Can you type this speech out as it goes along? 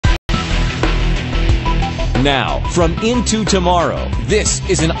Now, from Into Tomorrow, this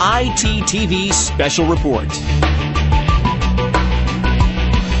is an ITTV special report.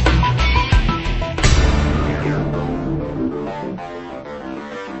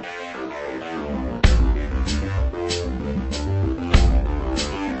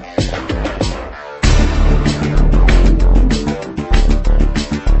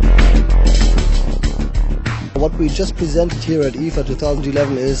 What we just presented here at IFA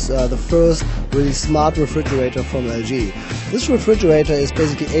 2011 is the first really smart refrigerator from LG. This refrigerator is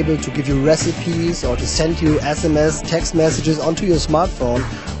basically able to give you recipes or to send you SMS, text messages onto your smartphone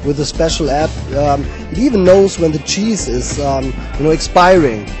with a special app. It even knows when the cheese is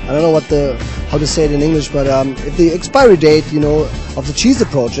expiring. I don't know how to say it in English, but if the expiry date of the cheese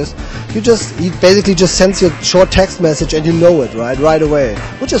approaches, he basically just sends you a short text message and you know it right away,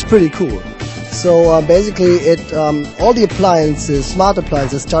 which is pretty cool. So basically all the appliances, smart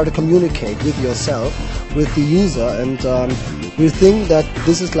appliances, start to communicate with yourself, with the user, and we think that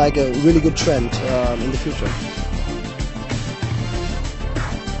this is like a really good trend in the future.